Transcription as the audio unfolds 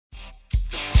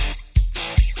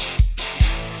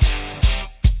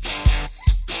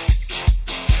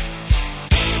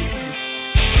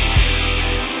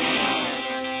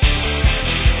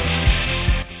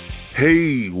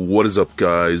Hey, what is up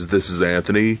guys? This is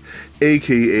Anthony,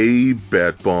 aka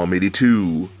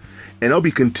Batbomb82, and I'll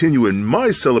be continuing my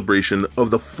celebration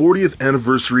of the 40th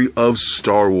anniversary of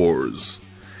Star Wars.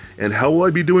 And how will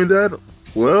I be doing that?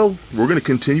 Well, we're going to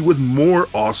continue with more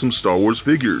awesome Star Wars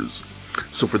figures.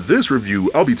 So for this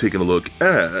review, I'll be taking a look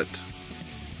at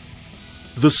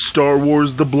the Star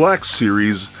Wars The Black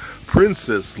Series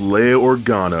Princess Leia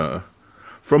Organa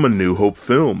from A New Hope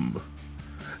film.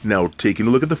 Now, taking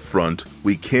a look at the front,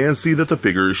 we can see that the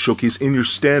figure is showcased in your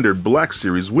standard Black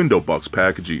Series window box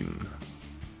packaging.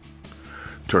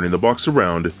 Turning the box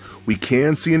around, we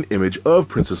can see an image of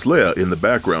Princess Leia in the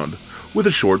background, with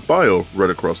a short bio right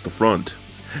across the front.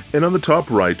 And on the top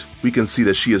right, we can see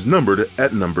that she is numbered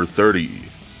at number 30.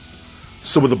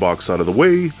 So with the box out of the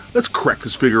way, let's crack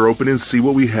this figure open and see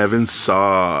what we have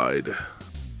inside.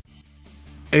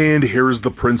 And here is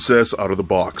the princess out of the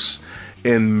box.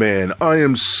 And man, I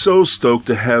am so stoked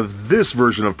to have this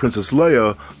version of Princess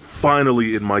Leia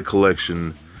finally in my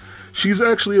collection. She's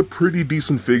actually a pretty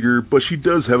decent figure, but she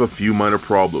does have a few minor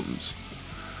problems.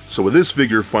 So with this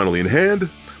figure finally in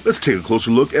hand, let's take a closer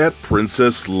look at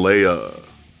Princess Leia.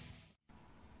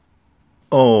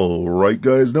 Alright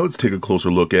guys, now let's take a closer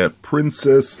look at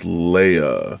Princess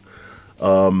Leia.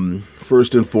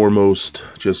 First and foremost,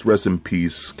 just rest in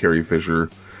peace, Carrie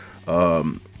Fisher.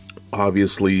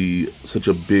 Obviously such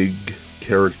a big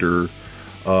character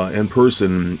and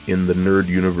person in the nerd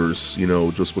universe, you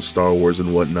know, just with Star Wars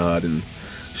and whatnot, and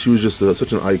she was just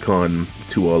such an icon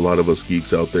to a lot of us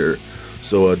geeks out there.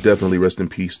 So definitely rest in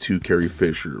peace to Carrie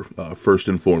Fisher, first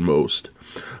and foremost.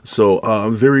 So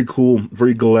very cool,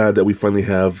 very glad that we finally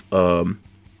have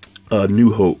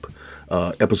New Hope,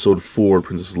 episode 4,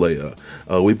 Princess Leia.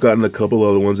 We've gotten a couple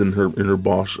other ones in her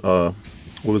Bosch, what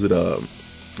was it,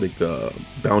 like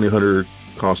bounty hunter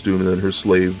costume and then her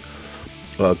slave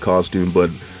costume,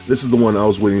 but this is the one I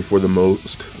was waiting for the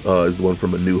most, is the one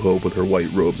from A New Hope with her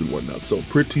white robes and whatnot. So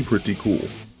pretty cool.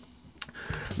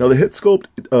 Now the head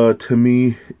sculpt, to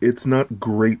me, it's not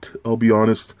great, I'll be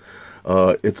honest.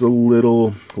 It's a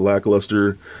little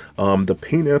lackluster. The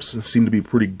paint apps seem to be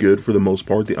pretty good for the most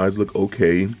part. The eyes look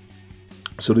okay,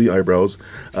 so do the eyebrows.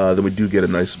 Then we do get a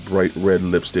nice bright red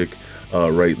lipstick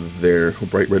right there,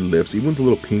 bright red lips, even with a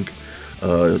little pink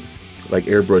like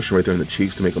airbrush right there in the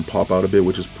cheeks to make them pop out a bit,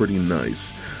 which is pretty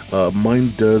nice.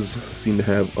 Mine does seem to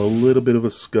have a little bit of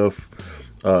a scuff.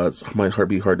 It might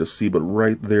be hard to see, but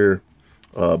right there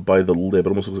by the lip, it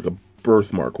almost looks like a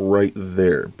birthmark right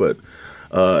there. But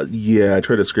yeah, I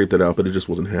tried to scrape that out, but it just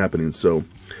wasn't happening. So,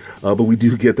 but we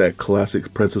do get that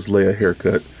classic Princess Leia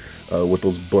haircut with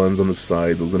those buns on the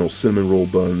side, those little cinnamon roll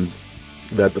buns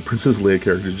that the Princess Leia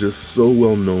character is just so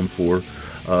well known for.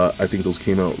 I think those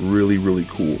came out really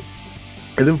cool.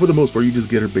 And then for the most part, you just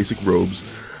get her basic robes.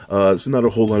 It's not a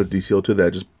whole lot of detail to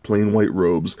that, just plain white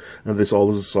robes. And this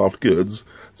all is soft goods,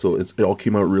 so it all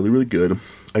came out really good.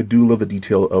 I do love the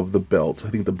detail of the belt. I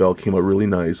think the belt came out really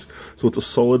nice. So it's a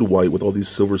solid white with all these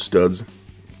silver studs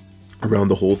around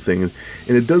the whole thing. And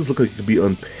it does look like it could be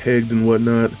unpegged and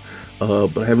whatnot,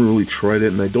 but I haven't really tried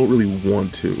it, and I don't really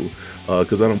want to,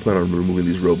 because I don't plan on removing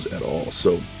these robes at all.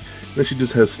 So then she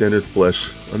just has standard flesh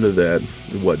under that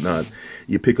and whatnot.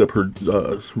 You pick up her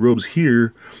robes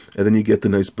here, and then you get the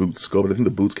nice boot sculpt. I think the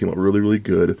boots came out really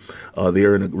good. They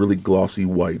are in a really glossy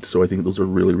white, so I think those are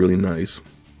really nice.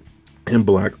 And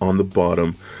black on the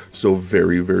bottom, so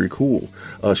very cool.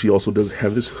 She also does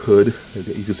have this hood.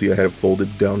 You can see I have it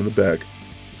folded down in the back,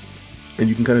 and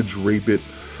you can kind of drape it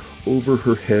over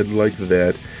her head like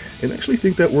that, and I actually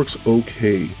think that works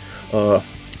okay.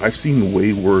 I've seen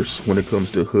way worse when it comes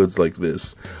to hoods like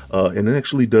this, and it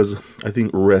actually does, I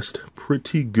think, rest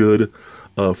pretty good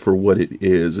for what it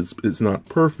is. It's not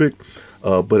perfect,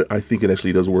 but I think it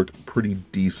actually does work pretty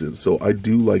decent, so I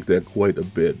do like that quite a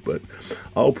bit. But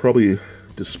I'll probably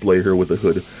display her with the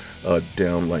hood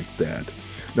down like that.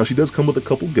 Now she does come with a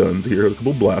couple guns here, a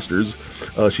couple blasters.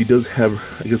 She does have,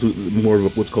 I guess, more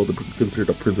of what's considered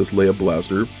a Princess Leia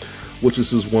blaster, which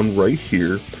is this one right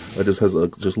here. It just has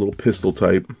just a little pistol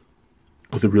type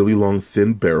with a really long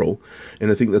thin barrel, and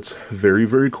I think that's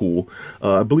very cool.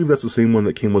 I believe that's the same one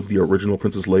that came with the original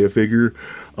Princess Leia figure,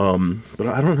 but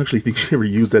I don't actually think she ever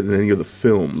used that in any of the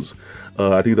films.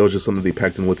 I think that was just something they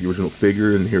packed in with the original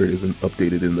figure, and here it is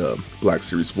updated in the Black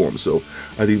Series form, so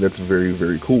I think that's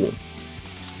very cool.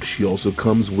 She also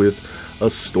comes with a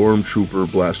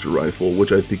Stormtrooper blaster rifle,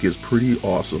 which I think is pretty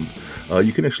awesome.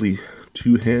 You can actually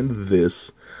two-hand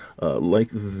this like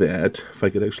that. If I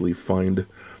could actually find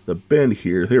the bend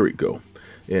here, there we go.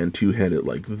 and two-handed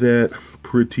like that.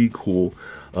 Pretty cool.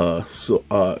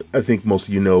 I think most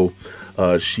of you know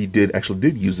she did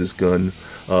use this gun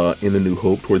in A New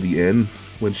Hope toward the end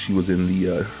when she was in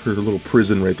the her little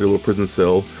prison right there, little prison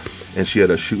cell, and she had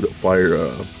to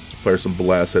fire some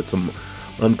blasts at some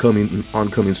oncoming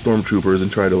stormtroopers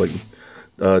and try to like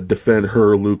defend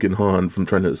her, Luke, and Han from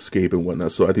trying to escape and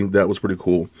whatnot. So I think that was pretty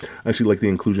cool. I actually like the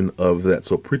inclusion of that.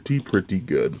 So pretty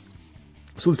good.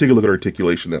 So let's take a look at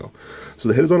articulation now. So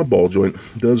the head is on a ball joint,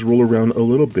 does roll around a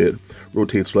little bit,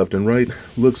 rotates left and right,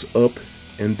 looks up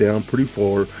and down pretty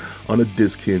far on a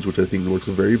disc hinge, which I think works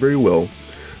very well.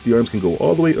 The arms can go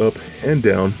all the way up and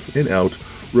down and out,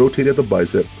 rotate at the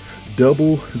bicep,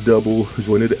 double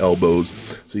jointed elbows,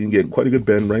 so you can get quite a good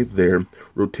bend right there.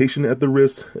 Rotation at the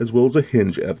wrist as well as a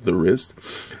hinge at the wrist.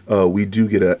 We do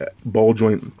get a ball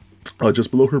joint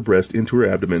just below her breast into her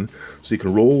abdomen, so you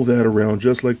can roll that around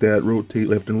just like that, rotate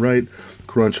left and right,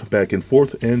 crunch back and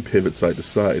forth, and pivot side to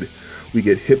side. We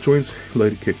get hip joints,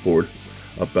 leg kick forward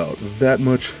about that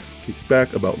much, kick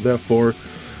back about that far.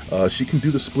 She can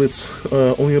do the splits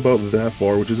only about that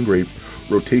far, which isn't great.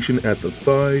 Rotation at the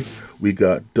thigh. We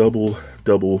got double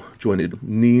jointed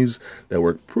knees that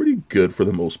work pretty good for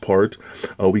the most part.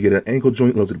 We get an ankle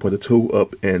joint, allows you to point the toe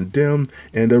up and down,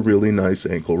 and a really nice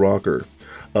ankle rocker.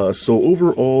 So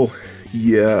overall,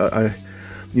 yeah,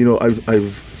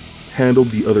 I've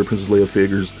handled the other Princess Leia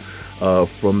figures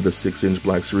from the 6-inch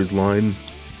Black Series line,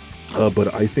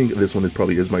 but I think this one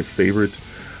probably is my favorite.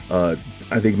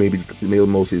 I think maybe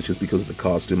mostly it's just because of the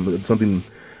costume, but it's something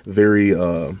very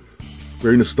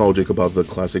nostalgic about the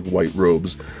classic white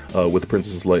robes with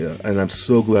Princess Leia, and I'm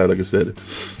so glad, like I said,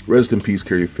 rest in peace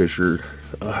Carrie Fisher.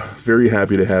 Very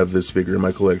happy to have this figure in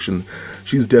my collection.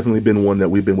 She's definitely been one that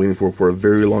we've been waiting for a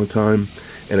very long time,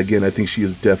 and again, I think she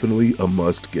is definitely a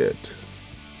must-get.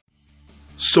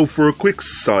 So for a quick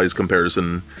size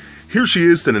comparison, here she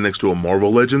is standing next to a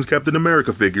Marvel Legends Captain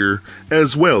America figure,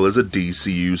 as well as a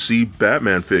DCUC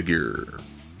Batman figure.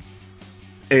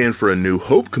 And for a New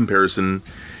Hope comparison,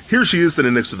 here she is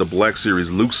standing next to the Black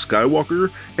Series Luke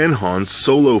Skywalker and Han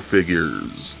Solo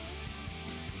figures.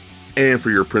 And for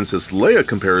your Princess Leia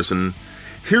comparison,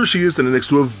 here she is standing next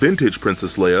to a vintage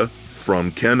Princess Leia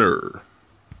from Kenner.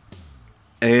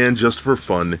 And just for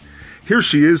fun, here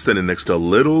she is standing next to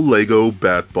little Lego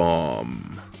Bat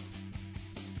Bomb.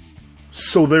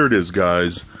 So there it is,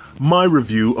 guys. My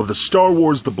review of the Star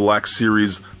Wars The Black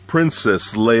Series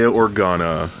Princess Leia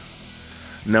Organa.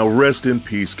 Now rest in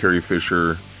peace, Carrie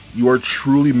Fisher. You are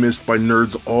truly missed by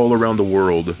nerds all around the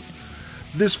world.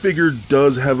 This figure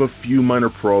does have a few minor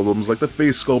problems, like the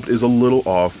face sculpt is a little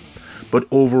off, but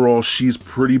overall she's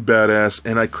pretty badass,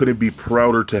 and I couldn't be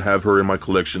prouder to have her in my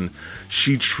collection.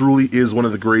 She truly is one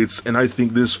of the greats, and I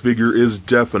think this figure is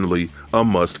definitely a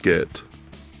must-get.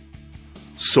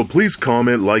 So please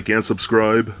comment, like, and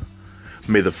subscribe.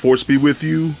 May the Force be with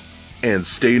you, and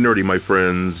stay nerdy, my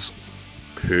friends.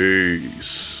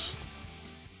 Peace.